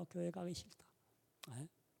거예요. 교회 가기 싫다.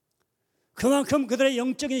 그만큼 그들의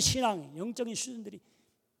영적인 신앙, 영적인 수준들이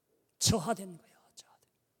저하된 거예요. 저하된.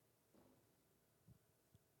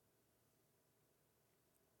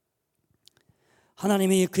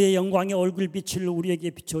 하나님이 그의 영광의 얼굴빛을 우리에게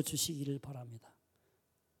비춰주시기를 바랍니다.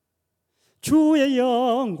 주의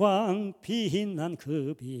영광 빛난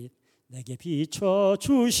그 빛 내게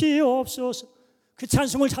비춰주시옵소서. 그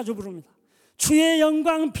찬송을 자주 부릅니다. 주의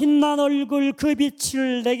영광 빛난 얼굴 그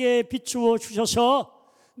빛을 내게 비추어 주셔서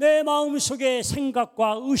내 마음속의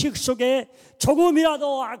생각과 의식 속에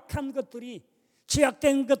조금이라도 악한 것들이,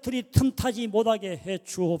 죄악된 것들이 틈타지 못하게 해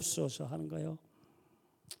주옵소서 하는 거예요.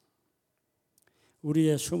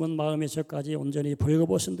 우리의 숨은 마음의 젖까지 온전히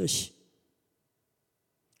벌거벗은 듯이,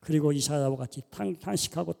 그리고 이사야와 같이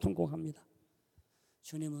탄식하고 통곡합니다.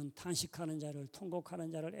 주님은 탄식하는 자를,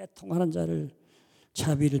 통곡하는 자를, 애통하는 자를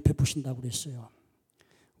자비를 베푸신다고 그랬어요.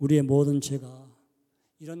 우리의 모든 죄가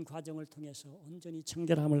이런 과정을 통해서 온전히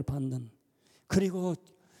청결함을 받는, 그리고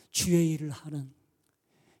주의 일을 하는,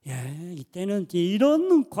 이때는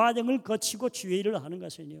이런 과정을 거치고 주의 일을 하는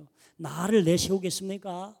것은요, 나를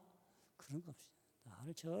내세우겠습니까? 그런 거 없어요.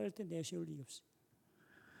 나를 절대 내세울 일이 없어요.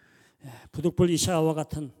 부득불 이사야와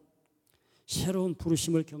같은 새로운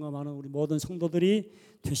부르심을 경험하는 우리 모든 성도들이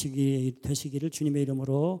되시기를 주님의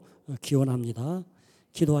이름으로 기원합니다.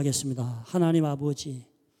 기도하겠습니다. 하나님 아버지,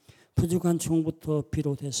 부족한 종부터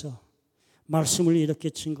비롯해서 말씀을 이렇게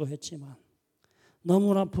증거했지만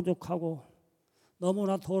너무나 부족하고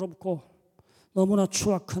너무나 더럽고 너무나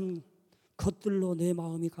추악한 것들로 내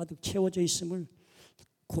마음이 가득 채워져 있음을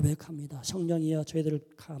고백합니다. 성령이여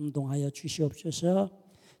저희들을 감동하여 주시옵소서.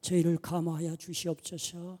 저희를 감화하여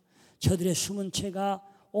주시옵소서. 저들의 숨은 죄가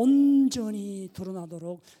온전히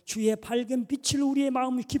드러나도록 주의 밝은 빛을 우리의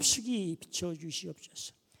마음 깊숙이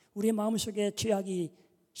비춰주시옵소서. 우리의 마음속에 죄악이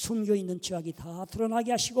숨겨있는 죄악이 다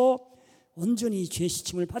드러나게 하시고 온전히 죄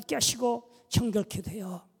씻음을 받게 하시고 정결케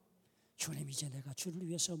되어 주님, 이제 내가 주를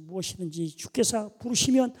위해서 무엇이든지 주께서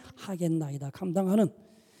부르시면 하겠나이다 감당하는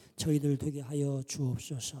저희들 되게 하여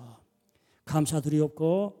주옵소서.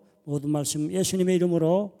 감사드리옵고 모든 말씀 예수님의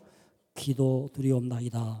이름으로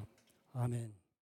기도드리옵나이다. 아멘.